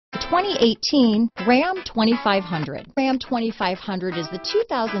2018 Ram 2500. Ram 2500 is the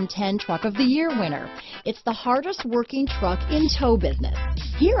 2010 Truck of the Year winner. It's the hardest working truck in tow business.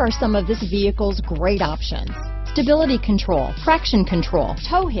 Here are some of this vehicle's great options: stability control, traction control,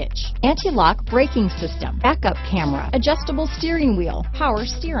 tow hitch, anti-lock braking system, backup camera, adjustable steering wheel, power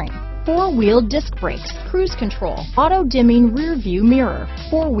steering, four-wheel disc brakes, cruise control, auto-dimming rear view mirror,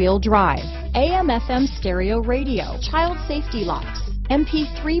 four-wheel drive, AM/FM stereo radio, child safety locks,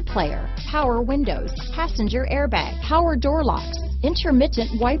 MP3 player, power windows, passenger airbag, power door locks, intermittent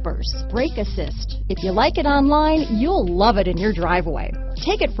wipers, brake assist. If you like it online, you'll love it in your driveway.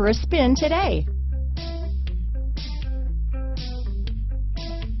 Take it for a spin today.